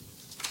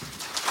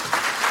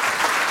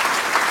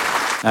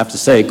I have to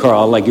say,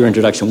 Carl, I like your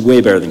introduction way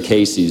better than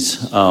Casey's.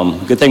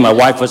 Good thing my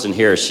wife wasn't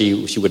here.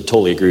 She would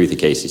totally agree with you,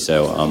 Casey.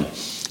 So,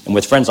 and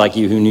with friends like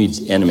you, who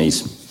needs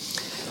enemies?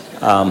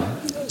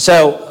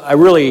 So I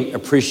really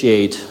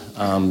appreciate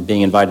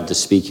being invited to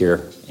speak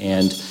here.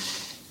 And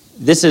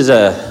this is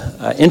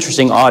an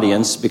interesting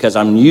audience because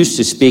I'm used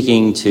to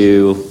speaking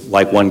to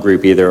like one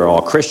group, either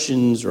all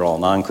Christians or all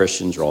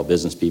non-Christians or all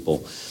business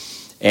people.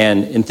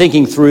 And in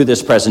thinking through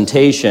this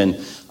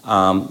presentation,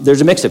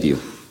 there's a mix of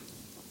you.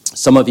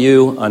 Some of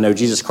you know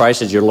Jesus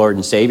Christ as your Lord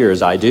and Savior,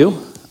 as I do.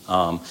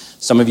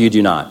 Some of you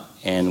do not,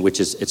 and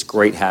it's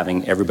great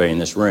having everybody in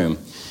this room.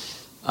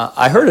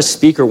 I heard a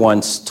speaker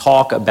once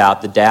talk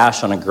about the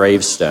dash on a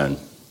gravestone,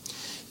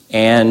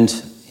 and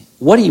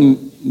what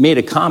he made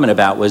a comment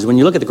about was when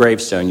you look at the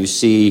gravestone, you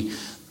see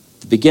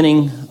the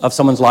beginning of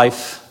someone's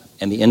life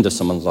and the end of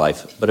someone's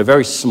life, but a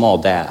very small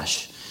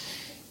dash.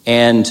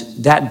 And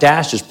that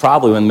dash is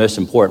probably one of the most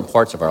important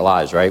parts of our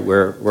lives, right?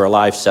 We're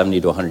alive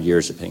 70 to 100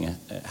 years, depending on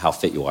how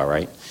fit you are,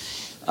 right?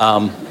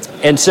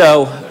 And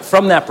so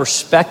from that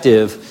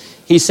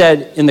perspective, he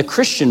said, in the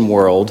Christian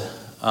world,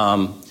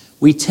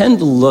 we tend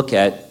to look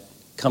at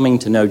coming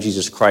to know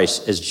Jesus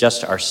Christ as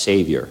just our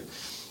Savior,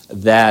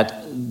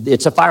 that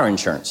it's a fire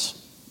insurance.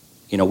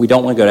 You know, we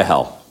don't want to go to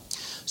hell.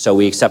 So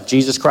we accept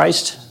Jesus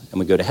Christ, and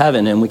we go to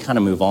heaven, and we kind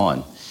of move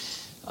on.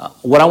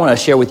 What I want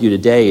to share with you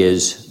today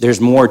is there's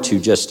more to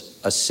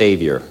just a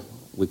Savior.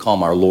 We call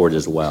him our Lord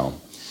as well.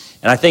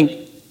 And I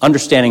think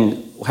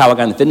understanding how I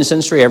got in the fitness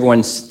industry,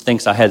 everyone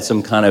thinks I had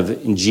some kind of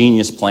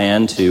ingenious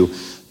plan to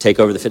take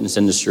over the fitness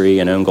industry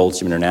and own Gold's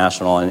Gym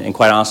International. And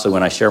quite honestly,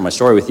 when I share my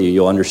story with you,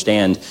 you'll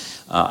understand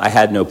I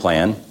had no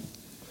plan.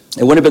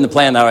 It wouldn't have been the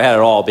plan that I had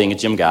at all, being a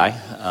gym guy.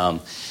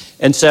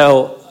 And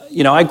so,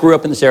 you know, I grew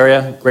up in this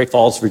area, Great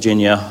Falls,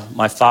 Virginia.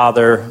 My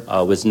father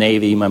was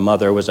Navy. My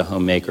mother was a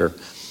homemaker.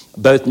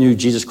 Both knew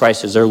Jesus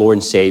Christ as their Lord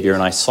and Savior,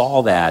 and I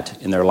saw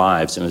that in their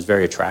lives, and it was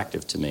very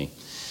attractive to me.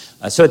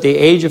 So at the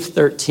age of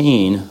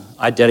 13,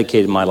 I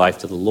dedicated my life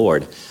to the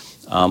Lord.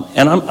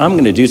 And I'm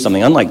going to do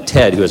something, unlike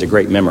Ted, who has a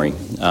great memory.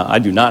 I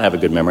do not have a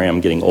good memory. I'm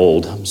getting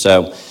old.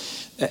 So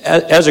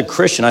as a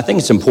Christian, I think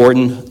it's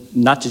important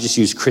not to just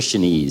use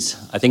Christianese.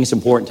 I think it's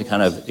important to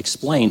kind of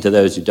explain to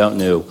those who don't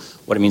know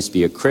what it means to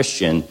be a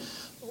Christian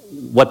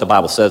what the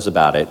Bible says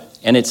about it.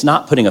 And it's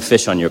not putting a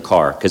fish on your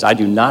car, because I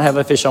do not have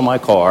a fish on my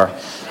car.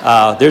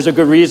 There's a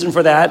good reason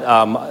for that.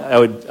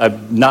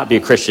 I'd not be a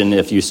Christian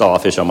if you saw a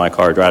fish on my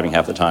car driving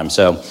half the time.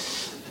 So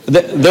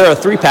there are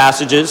three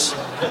passages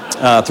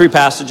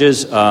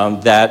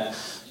that,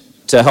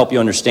 to help you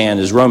understand,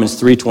 is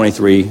Romans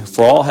 3:23,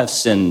 for all have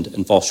sinned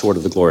and fall short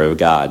of the glory of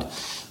God.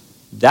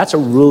 That's a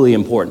really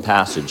important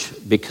passage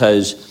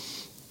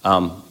because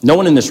no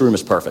one in this room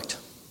is perfect.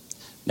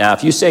 Now,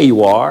 if you say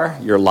you are,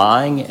 you're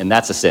lying, and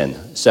that's a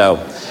sin. So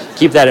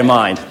keep that in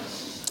mind.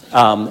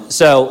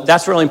 So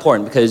that's really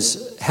important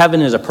because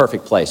heaven is a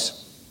perfect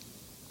place,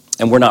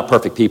 and we're not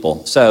perfect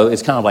people. So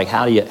it's kind of like,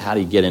 how do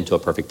you get into a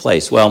perfect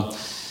place? Well,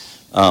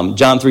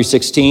 John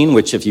 3:16,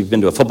 which if you've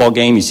been to a football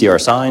game, you see our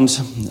signs.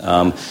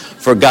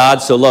 For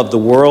God so loved the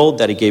world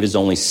that he gave his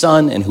only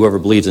son, and whoever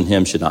believes in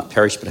him should not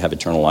perish but have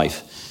eternal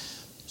life.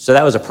 So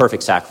that was a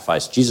perfect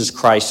sacrifice. Jesus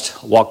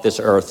Christ walked this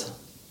earth,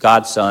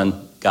 God's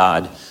Son,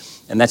 God.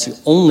 And that's the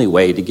only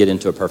way to get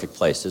into a perfect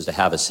place, is to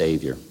have a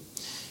Savior.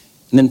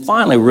 And then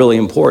finally, really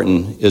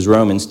important, is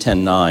Romans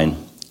 10:9.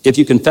 If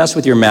you confess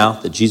with your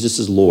mouth that Jesus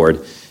is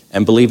Lord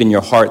and believe in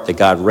your heart that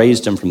God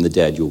raised him from the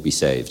dead, you will be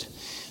saved.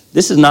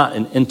 This is not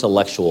an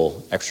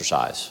intellectual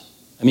exercise.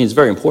 I mean, it's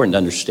very important to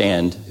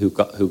understand who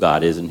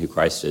God is and who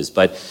Christ is,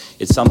 but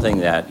it's something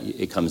that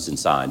it comes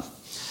inside.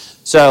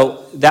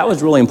 So that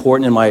was really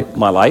important in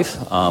my life.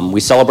 We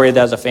celebrated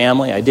that as a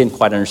family. I didn't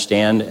quite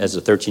understand as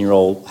a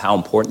 13-year-old how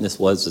important this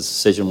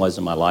decision was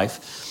in my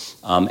life.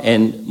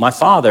 And my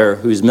father,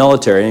 who's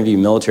military, any of you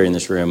military in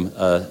this room,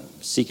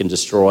 seek and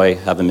destroy,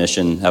 have a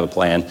mission, have a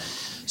plan.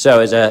 So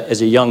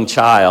as a young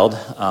child,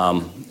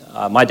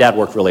 my dad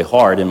worked really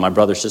hard, and my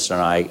brother, sister,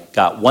 and I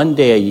got one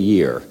day a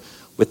year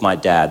with my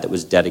dad that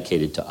was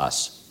dedicated to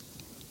us.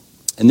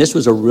 And this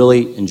was a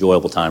really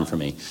enjoyable time for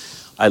me.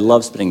 I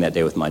love spending that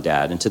day with my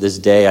dad, and to this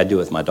day I do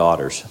with my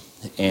daughters.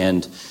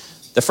 And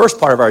the first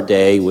part of our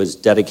day was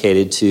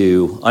dedicated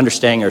to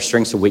understanding our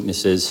strengths and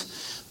weaknesses.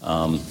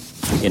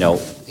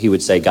 He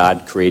would say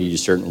God created you a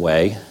certain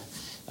way,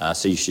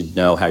 so you should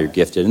know how you're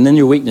gifted. And then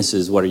your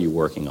weaknesses, what are you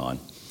working on?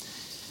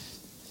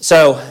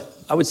 So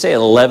I would say at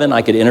 11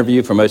 I could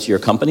interview for most of your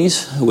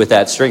companies with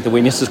that strength and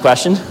weaknesses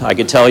question. I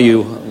could tell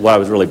you what I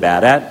was really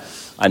bad at.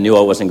 I knew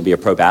I wasn't going to be a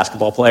pro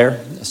basketball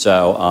player,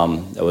 so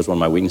that was one of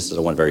my weaknesses.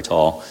 I wasn't very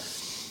tall.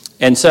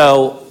 And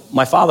so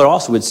my father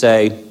also would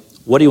say,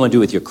 what do you want to do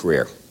with your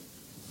career?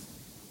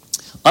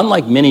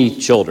 Unlike many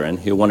children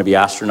who want to be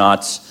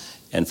astronauts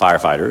and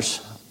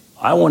firefighters,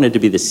 I wanted to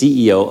be the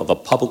CEO of a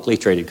publicly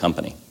traded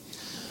company.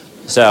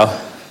 So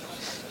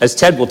as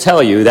Ted will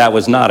tell you, that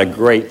was not a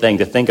great thing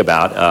to think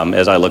about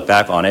as I look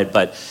back on it,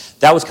 but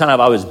that was kind of,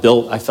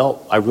 I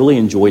felt I really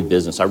enjoyed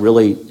business. I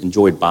really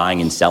enjoyed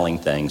buying and selling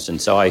things. And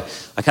so I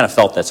kind of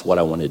felt that's what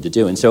I wanted to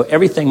do. And so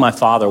everything my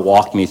father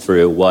walked me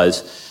through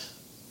was,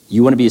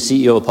 you want to be a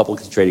CEO of a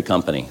publicly traded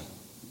company.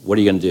 What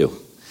are you going to do?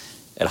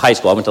 At high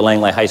school, I went to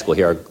Langley High School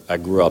here. I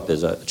grew up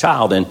as a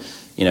child and,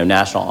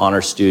 national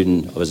honor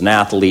student. I was an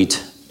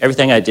athlete.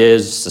 Everything I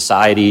did,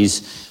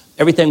 societies,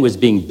 everything was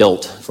being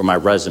built for my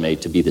resume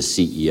to be the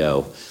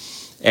CEO.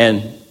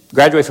 And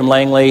graduated from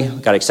Langley,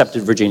 got accepted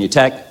to Virginia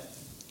Tech,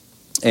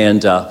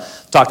 and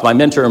talked to my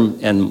mentor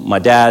and my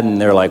dad,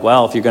 and they're like,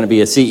 well, if you're going to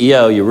be a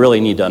CEO, you really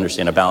need to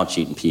understand a balance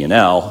sheet and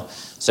P&L,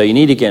 so you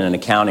need to get an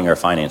accounting or a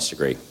finance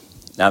degree.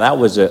 Now, that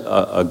was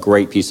a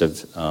great piece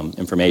of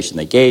information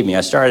they gave me.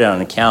 I started out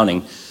in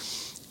accounting,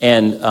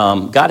 and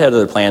God had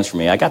other plans for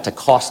me. I got to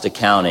cost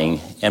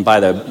accounting, and by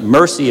the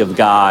mercy of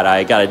God,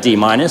 I got a D-.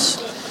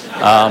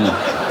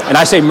 And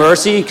I say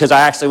mercy because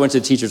I actually went to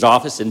the teacher's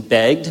office and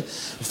begged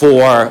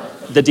for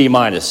the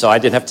D-, so I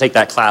didn't have to take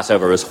that class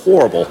over. It was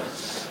horrible.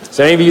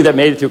 So any of you that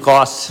made it through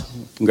costs,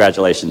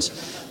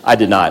 congratulations. I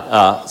did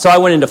not. So I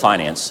went into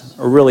finance.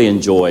 I really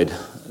enjoyed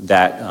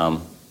that,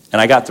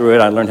 and I got through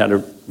it. I learned how to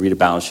read a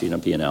balance sheet and a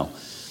P&L.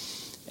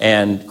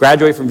 And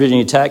graduated from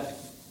Virginia Tech,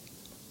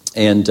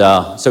 and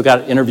so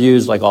got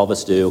interviews like all of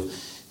us do.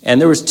 And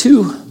there was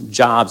 2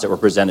 jobs that were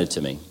presented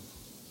to me.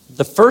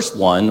 The first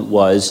one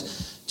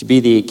was to be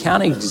the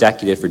accounting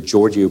executive for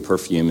Giorgio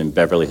Perfume in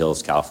Beverly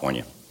Hills,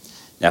 California.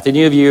 Now, if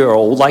any of you are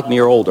old like me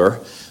or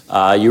older,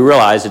 you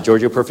realize that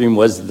Giorgio Perfume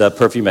was the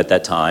perfume at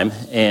that time.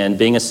 And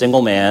being a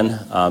single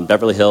man,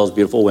 Beverly Hills,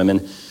 beautiful women,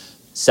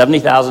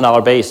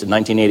 $70,000 base in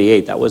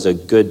 1988, that was a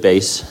good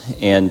base.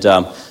 And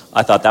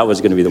I thought that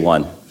was going to be the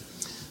one.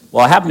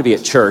 Well, I happened to be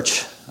at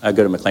church. I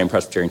go to McLean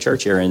Presbyterian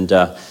Church here, and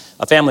a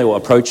family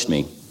approached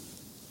me.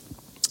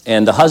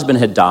 And the husband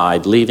had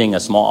died, leaving a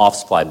small office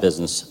supply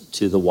business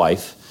to the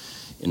wife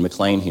in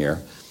McLean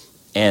here.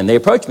 And they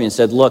approached me and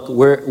said, look,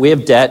 we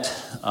have debt,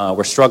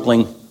 we're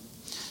struggling,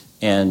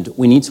 and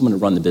we need someone to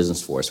run the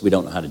business for us. We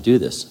don't know how to do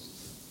this.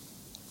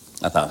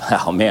 I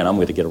thought, oh man, I'm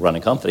going to get a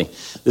running company.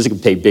 This is going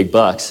to pay big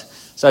bucks.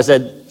 So I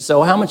said,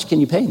 so how much can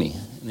you pay me?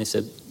 And they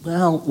said,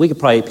 well, we could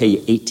probably pay you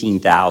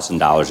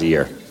 $18,000 a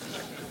year.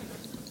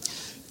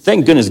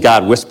 Thank goodness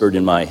God whispered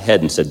in my head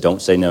and said,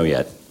 don't say no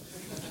yet,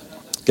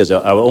 because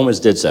I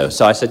almost did so.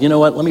 So I said, you know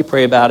what, let me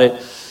pray about it.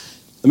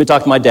 Let me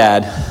talk to my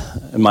dad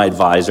and my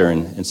advisor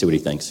and see what he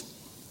thinks.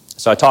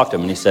 So I talked to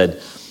him, and I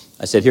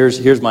said,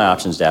 here's my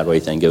options, Dad. What do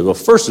you think? He goes, well,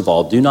 first of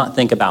all, do not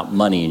think about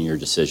money in your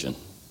decision.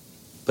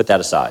 Put that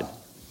aside.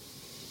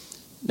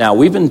 Now,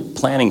 we've been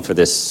planning for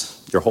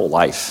this your whole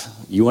life.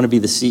 You want to be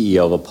the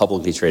CEO of a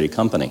publicly traded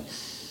company.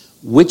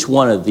 Which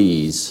one of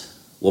these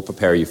will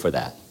prepare you for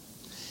that?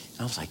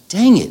 And I was like,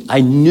 dang it,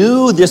 I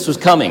knew this was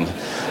coming.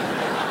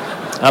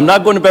 I'm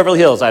not going to Beverly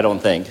Hills, I don't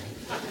think.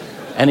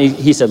 And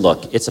he said,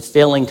 look, it's a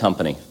failing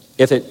company.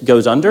 If it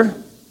goes under,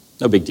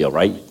 no big deal,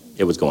 right?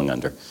 It was going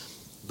under.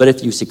 But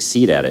if you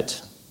succeed at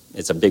it,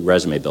 it's a big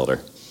resume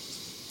builder.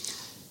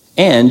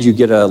 And you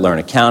get to learn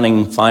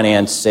accounting,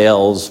 finance,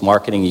 sales,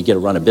 marketing. You get to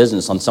run a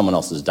business on someone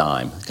else's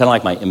dime. It's kind of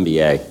like my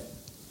MBA.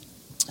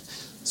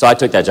 So I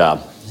took that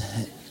job.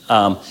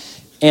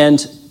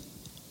 And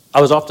I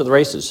was off to the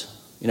races.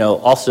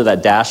 Also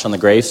that dash on the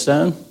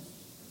gravestone,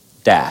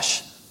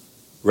 dash,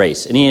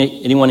 race.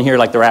 Anyone here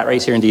like the rat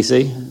race here in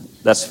D.C.?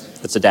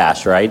 That's a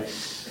dash, right?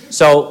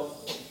 So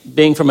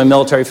being from a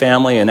military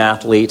family, an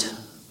athlete,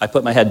 I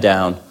put my head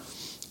down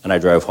and I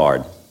drove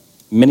hard.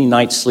 Many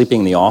nights sleeping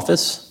in the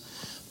office,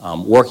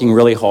 working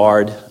really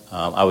hard.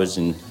 I was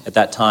at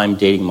that time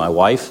dating my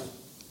wife.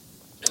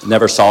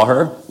 Never saw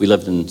her. We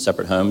lived in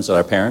separate homes with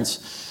our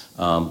parents.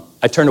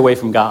 I turned away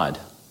from God.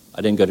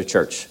 I didn't go to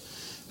church.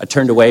 I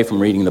turned away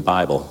from reading the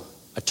Bible.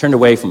 I turned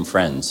away from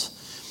friends.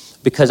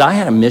 Because I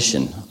had a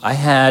mission. I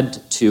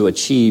had to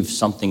achieve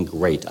something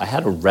great. I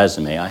had a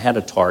resume. I had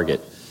a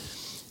target.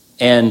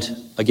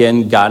 And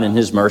again, God in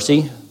his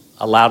mercy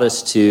allowed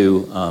us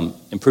to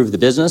improve the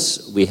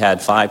business. We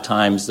had 5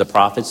 times the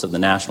profits of the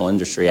national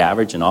industry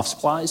average in office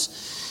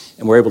supplies,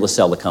 and we're able to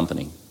sell the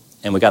company.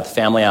 And we got the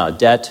family out of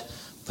debt,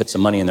 put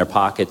some money in their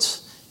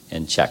pockets,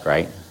 and check,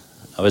 right?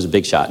 I was a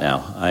big shot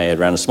now. I had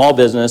ran a small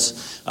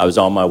business. I was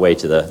on my way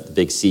to the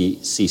big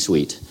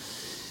C-suite.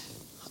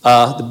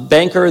 The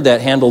banker that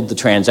handled the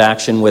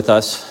transaction with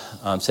us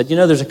said,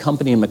 there's a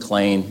company in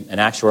McLean, an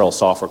actuarial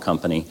software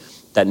company,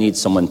 that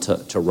needs someone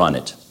to run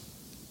it.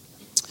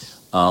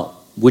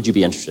 Would you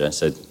be interested? I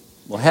said,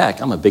 well,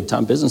 heck, I'm a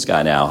big-time business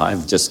guy now.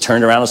 I've just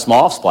turned around a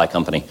small office supply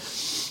company.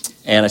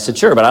 And I said,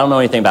 sure, but I don't know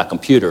anything about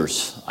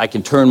computers. I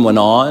can turn one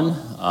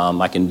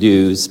on. I can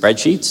do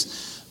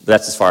spreadsheets. But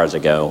that's as far as I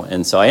go.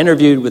 And so I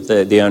interviewed with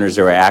the owners.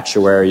 They were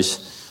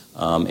actuaries.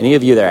 Any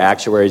of you that are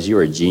actuaries, you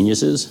are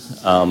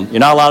geniuses. You're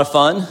not a lot of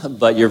fun,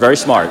 but you're very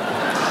smart.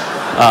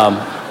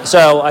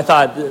 So I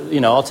thought,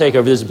 I'll take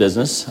over this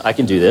business. I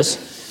can do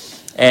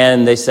this.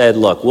 And they said,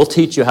 look, we'll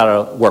teach you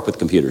how to work with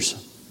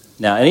computers.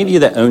 Now, any of you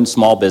that own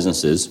small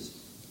businesses,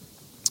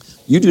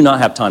 you do not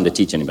have time to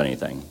teach anybody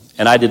anything.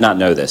 And I did not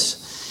know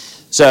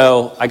this.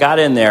 So I got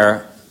in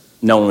there,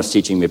 no one was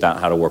teaching me about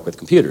how to work with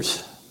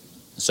computers.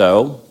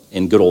 So,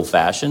 in good old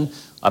fashion,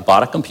 I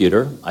bought a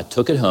computer, I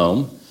took it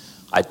home,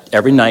 I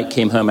every night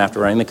came home after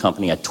running the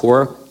company, I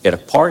tore it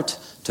apart,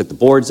 took the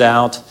boards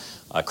out,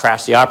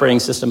 crashed the operating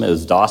system, it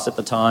was DOS at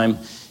the time,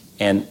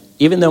 and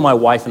even though my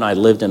wife and I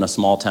lived in a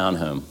small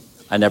townhome,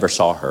 I never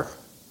saw her.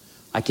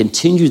 I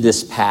continued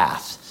this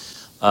path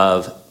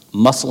of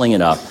muscling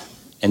it up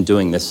and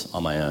doing this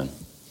on my own.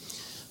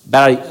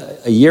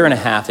 About a year and a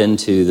half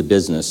into the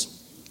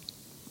business,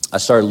 I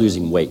started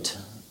losing weight.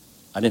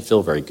 I didn't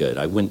feel very good.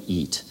 I wouldn't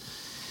eat.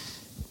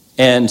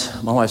 And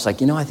my wife's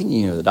like, I think you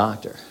need to go to the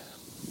doctor.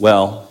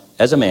 Well,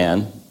 as a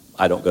man,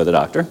 I don't go to the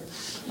doctor.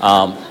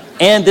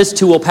 And this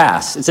too will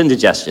pass. It's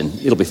indigestion.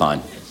 It'll be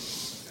fine.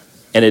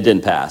 And it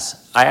didn't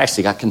pass. I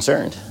actually got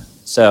concerned.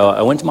 So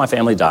I went to my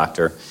family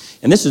doctor.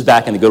 And this was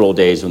back in the good old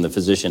days when the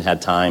physician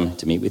had time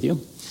to meet with you.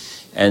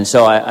 And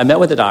so I met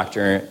with the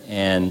doctor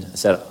and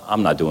said,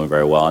 I'm not doing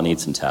very well. I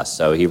need some tests.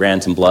 So he ran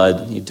some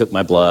blood. He took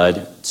my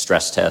blood,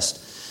 stress test,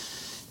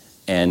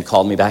 and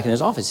called me back in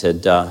his office. He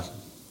said,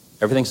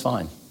 everything's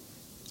fine.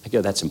 I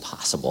go, that's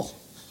impossible.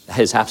 That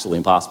is absolutely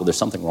impossible. There's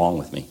something wrong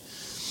with me.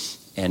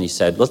 And he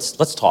said,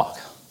 let's talk.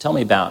 Tell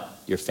me about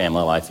your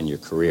family life and your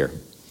career.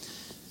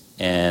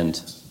 And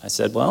I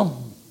said,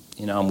 well,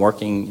 I'm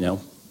working,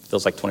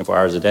 feels like 24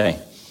 hours a day.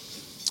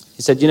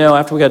 He said,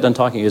 after we got done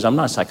talking, he goes, I'm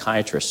not a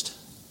psychiatrist,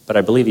 but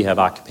I believe you have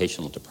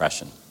occupational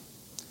depression.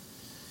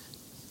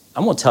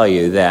 I'm going to tell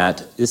you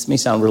that this may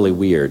sound really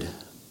weird.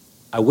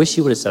 I wish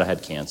he would have said I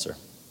had cancer.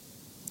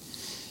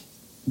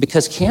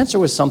 Because cancer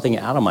was something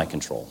out of my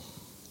control.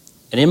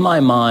 And in my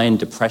mind,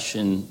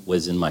 depression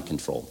was in my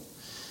control.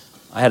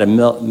 I had a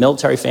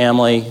military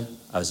family.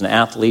 I was an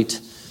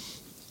athlete.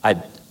 I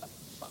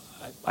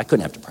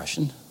couldn't have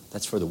depression.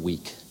 That's for the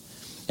weak.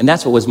 And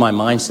that's what was my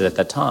mindset at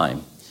that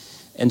time.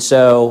 And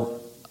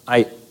so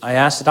I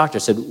asked the doctor, I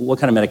said, what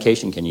kind of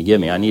medication can you give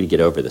me? I need to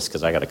get over this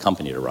because I got a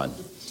company to run.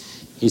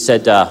 He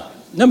said,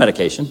 no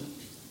medication.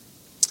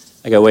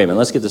 I go, wait a minute,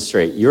 let's get this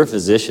straight. You're a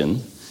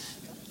physician.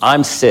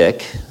 I'm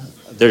sick.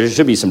 There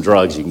should be some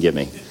drugs you can give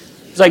me.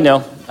 He's like,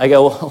 no. I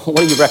go, well, what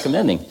are you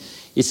recommending?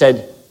 He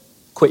said,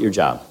 quit your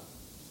job.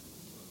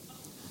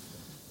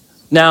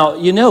 Now,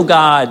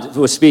 God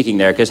was speaking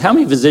there, because how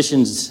many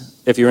physicians,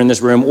 if you're in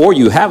this room or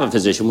you have a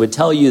physician, would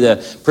tell you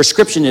the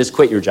prescription is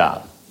quit your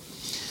job?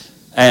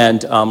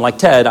 And like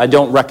Ted, I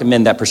don't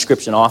recommend that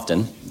prescription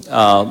often,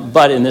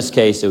 but in this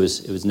case, it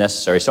was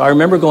necessary. So I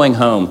remember going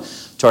home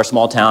to our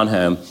small town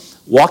home,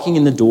 walking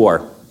in the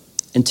door,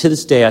 and to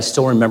this day, I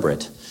still remember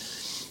it.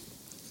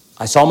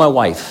 I saw my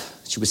wife.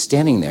 She was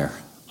standing there.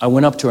 I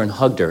went up to her and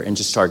hugged her and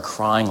just started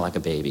crying like a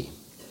baby.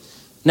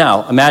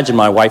 Now, imagine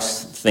my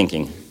wife's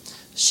thinking.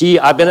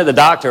 I've been at the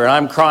doctor and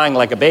I'm crying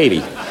like a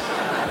baby.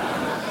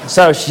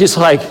 So she's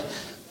like,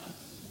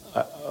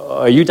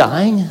 are you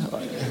dying?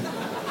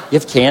 You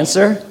have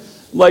cancer?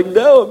 I'm like,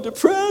 no, I'm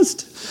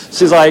depressed.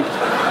 She's like,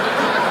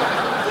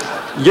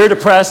 you're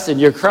depressed and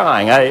you're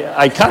crying.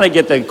 I kind of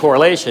get the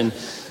correlation.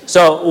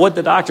 So what did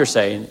the doctor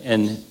say?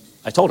 And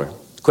I told her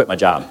to quit my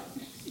job.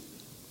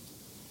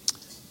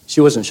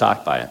 She wasn't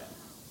shocked by it.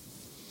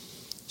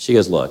 She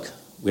goes, look,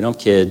 we don't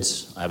have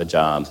kids. I have a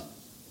job.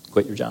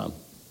 Quit your job.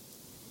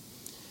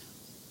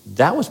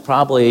 That was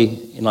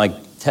probably, like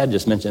Ted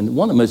just mentioned,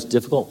 one of the most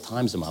difficult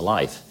times in my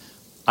life.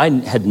 I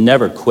had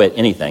never quit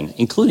anything,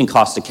 including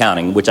cost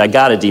accounting, which I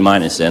got a D-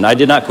 in. I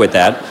did not quit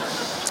that.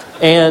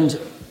 And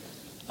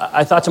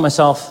I thought to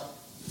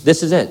myself,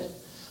 this is it.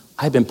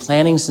 I've been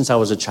planning since I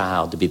was a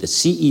child to be the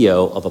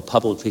CEO of a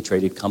publicly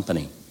traded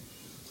company.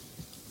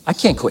 I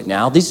can't quit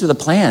now. These are the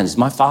plans.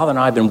 My father and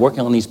I have been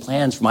working on these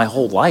plans for my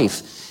whole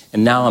life,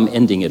 and now I'm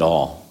ending it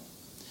all.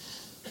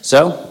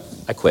 So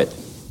I quit.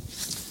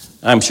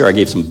 I'm sure I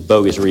gave some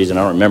bogus reason.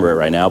 I don't remember it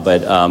right now,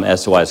 but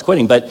as to why I was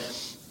quitting. But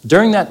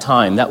during that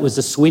time, that was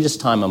the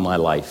sweetest time of my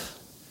life.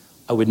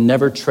 I would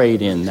never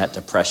trade in that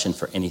depression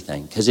for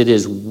anything, because it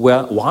is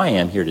why I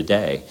am here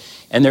today.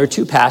 And there are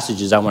two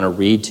passages I want to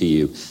read to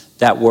you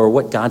that were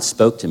what God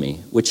spoke to me,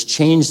 which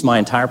changed my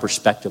entire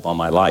perspective on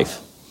my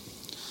life.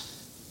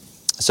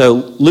 So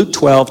Luke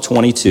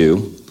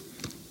 12:22,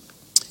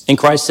 and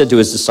Christ said to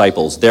his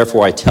disciples,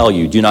 therefore I tell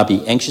you, do not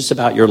be anxious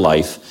about your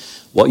life,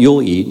 what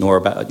you'll eat, nor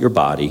about your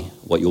body,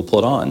 what you'll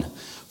put on.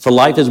 For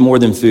life is more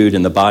than food,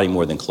 and the body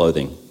more than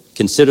clothing.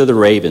 Consider the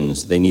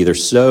ravens, they neither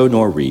sow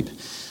nor reap.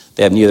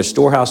 They have neither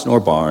storehouse nor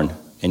barn,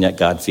 and yet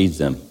God feeds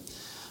them.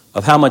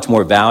 Of how much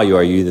more value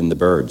are you than the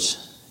birds?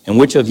 And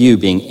which of you,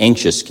 being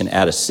anxious, can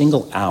add a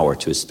single hour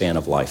to his span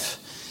of life?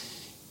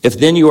 If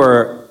then you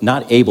are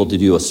not able to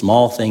do a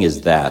small thing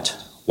as that,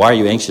 why are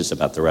you anxious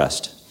about the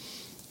rest?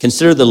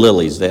 Consider the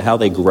lilies, how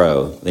they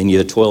grow. They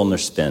neither toil nor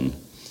spin.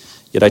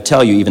 Yet I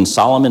tell you, even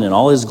Solomon in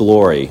all his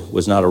glory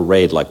was not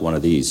arrayed like one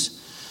of these.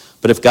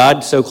 But if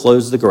God so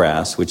clothes the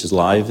grass, which is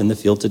live in the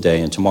field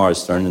today and tomorrow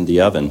is thrown in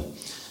the oven,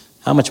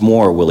 how much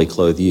more will he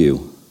clothe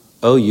you,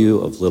 O you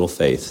of little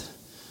faith?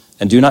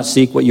 And do not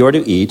seek what you are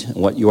to eat and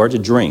what you are to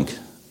drink,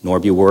 nor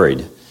be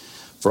worried.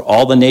 For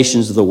all the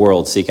nations of the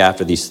world seek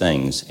after these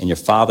things, and your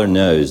Father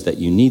knows that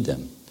you need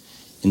them.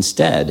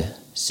 Instead,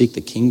 Seek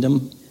the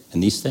kingdom,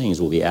 and these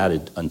things will be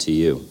added unto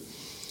you.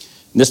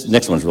 And this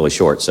next one's really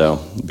short,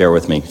 so bear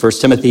with me. 1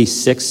 Timothy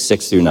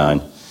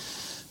 6:6-9.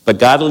 But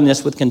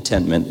godliness with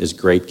contentment is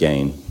great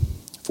gain.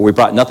 For we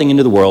brought nothing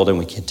into the world, and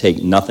we can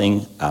take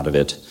nothing out of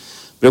it.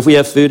 But if we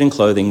have food and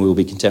clothing, we will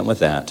be content with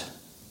that.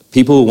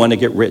 People who want to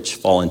get rich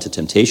fall into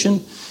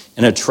temptation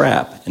and a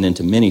trap, and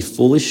into many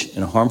foolish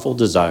and harmful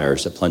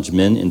desires that plunge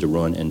men into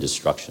ruin and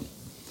destruction.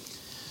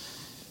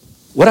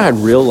 What I had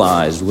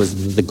realized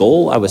was the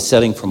goal I was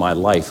setting for my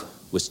life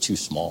was too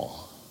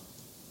small.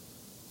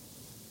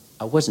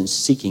 I wasn't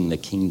seeking the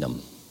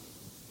kingdom.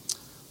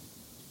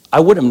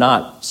 I would have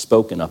not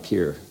spoken up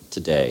here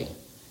today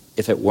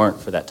if it weren't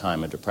for that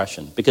time of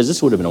depression, because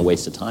this would have been a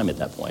waste of time at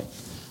that point.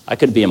 I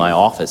could be in my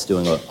office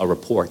doing a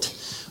report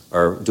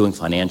or doing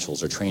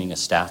financials or training a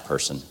staff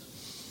person.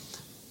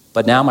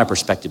 But now my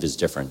perspective is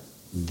different.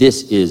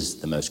 This is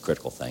the most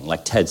critical thing.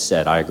 Like Ted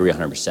said, I agree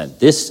 100%.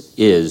 This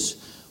is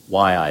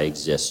why I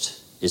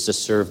exist, is to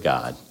serve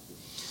God.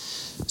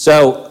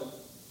 So,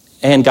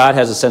 and God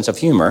has a sense of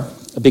humor,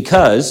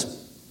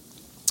 because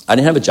I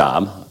didn't have a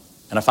job,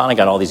 and I finally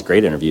got all these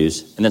great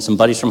interviews, and then some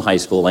buddies from high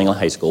school, Langley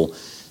High School,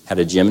 had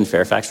a gym in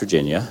Fairfax,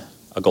 Virginia,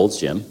 a Gold's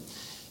Gym,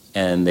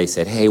 and they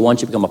said, hey, why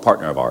don't you become a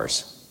partner of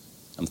ours?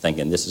 I'm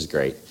thinking, this is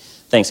great.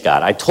 Thanks,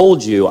 God. I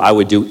told you I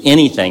would do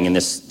anything in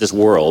this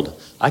world.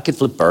 I could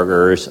flip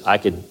burgers, I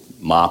could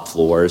mop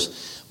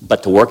floors,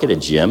 but to work at a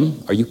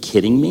gym, are you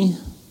kidding me?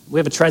 We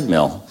have a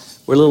treadmill.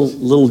 We're a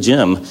little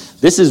gym.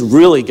 This is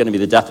really going to be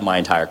the death of my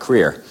entire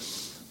career.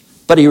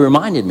 But he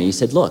reminded me, he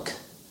said, look,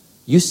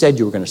 you said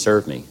you were going to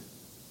serve me.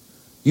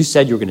 You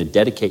said you were going to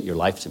dedicate your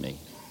life to me.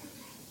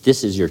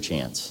 This is your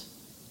chance.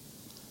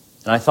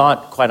 And I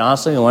thought, quite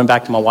honestly, I went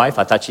back to my wife.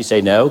 I thought she'd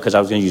say no, because I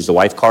was going to use the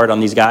wife card on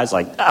these guys.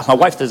 Like, my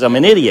wife says I'm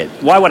an idiot.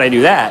 Why would I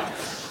do that?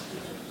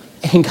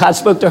 And God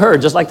spoke to her,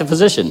 just like the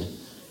physician.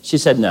 She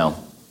said, no,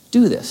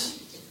 do this.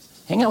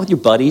 Hang out with your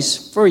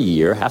buddies for a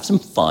year. Have some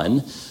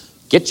fun.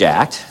 Get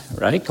jacked.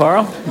 Right,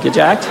 Carl? Get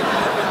jacked?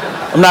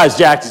 I'm not as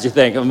jacked as you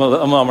think. I'm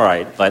all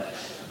right. But,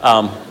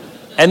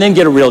 and then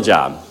get a real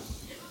job.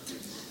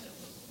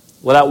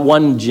 Well, that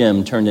one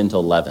gym turned into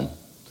 11.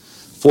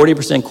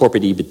 40%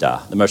 corporate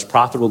EBITDA, the most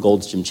profitable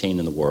Gold's Gym chain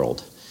in the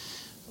world.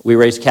 We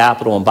raised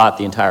capital and bought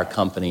the entire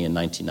company in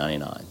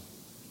 1999.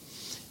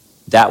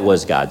 That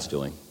was God's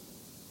doing,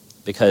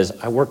 because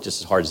I worked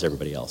just as hard as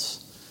everybody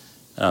else.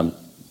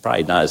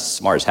 Probably not as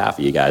smart as half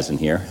of you guys in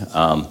here.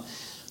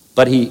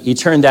 But he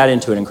turned that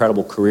into an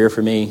incredible career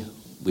for me.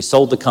 We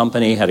sold the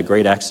company, had a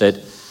great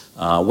exit,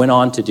 went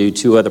on to do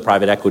 2 other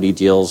private equity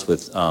deals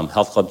with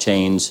health club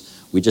chains.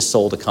 We just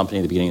sold a company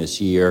at the beginning of this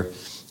year.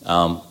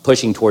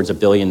 Pushing towards $1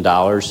 billion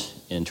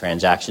in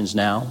transactions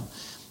now.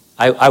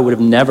 I would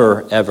have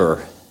never,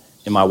 ever,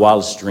 in my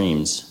wildest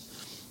dreams,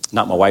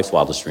 not my wife's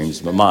wildest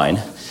dreams, but mine,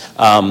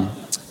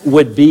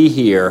 would be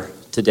here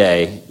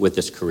today with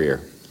this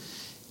career.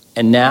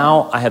 And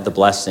now I have the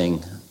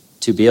blessing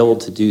to be able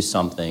to do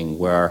something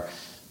where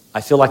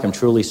I feel like I'm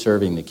truly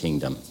serving the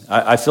kingdom.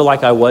 I feel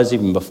like I was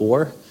even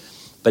before,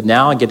 but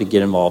now I get to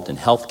get involved in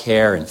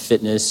healthcare and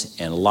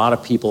fitness, and a lot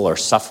of people are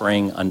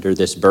suffering under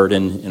this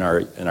burden in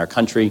our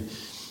country.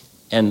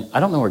 And I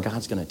don't know where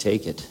God's going to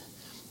take it.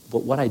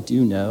 But what I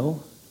do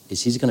know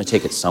is he's going to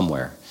take it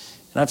somewhere.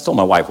 And I've told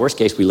my wife, worst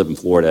case, we live in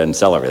Florida and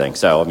sell everything.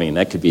 So, I mean,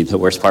 that could be the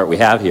worst part we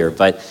have here.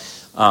 But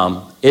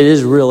it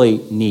is really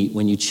neat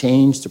when you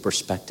change the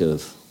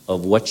perspective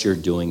of what you're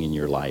doing in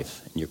your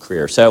life and your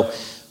career. So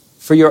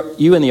for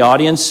you in the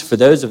audience, for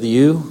those of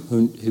you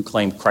who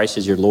claim Christ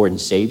as your Lord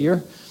and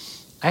Savior,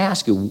 I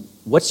ask you,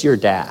 what's your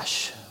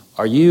dash?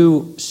 Are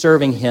you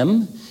serving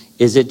him?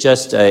 Is it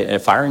just a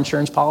fire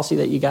insurance policy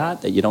that you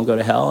got, that you don't go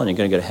to hell and you're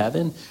going to go to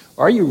heaven?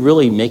 Or are you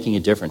really making a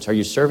difference? Are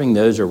you serving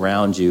those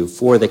around you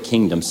for the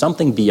kingdom,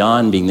 something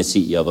beyond being the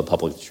CEO of a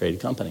publicly traded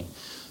company?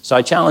 So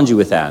I challenge you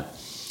with that.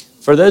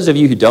 For those of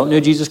you who don't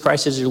know Jesus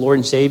Christ as your Lord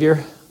and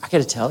Savior, I got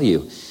to tell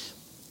you,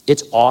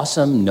 it's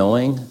awesome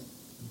knowing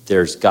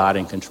there's God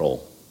in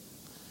control.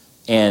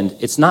 And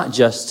it's not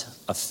just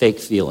a fake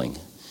feeling.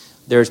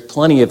 There's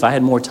plenty, if I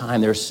had more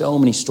time, there's so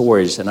many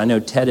stories, and I know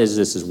Ted is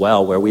this as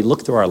well, where we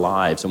look through our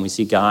lives and we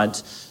see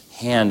God's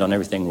hand on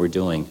everything we're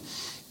doing.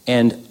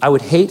 And I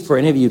would hate for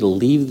any of you to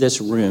leave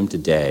this room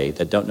today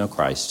that don't know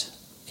Christ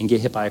and get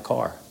hit by a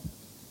car.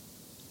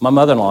 My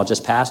mother-in-law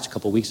just passed a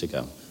couple weeks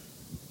ago.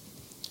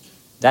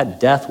 That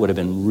death would have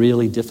been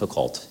really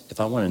difficult if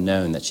I would have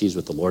known that she's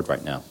with the Lord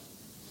right now.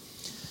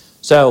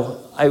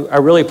 So I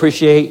really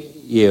appreciate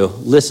you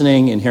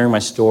listening and hearing my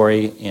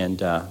story, and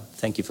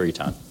thank you for your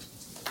time.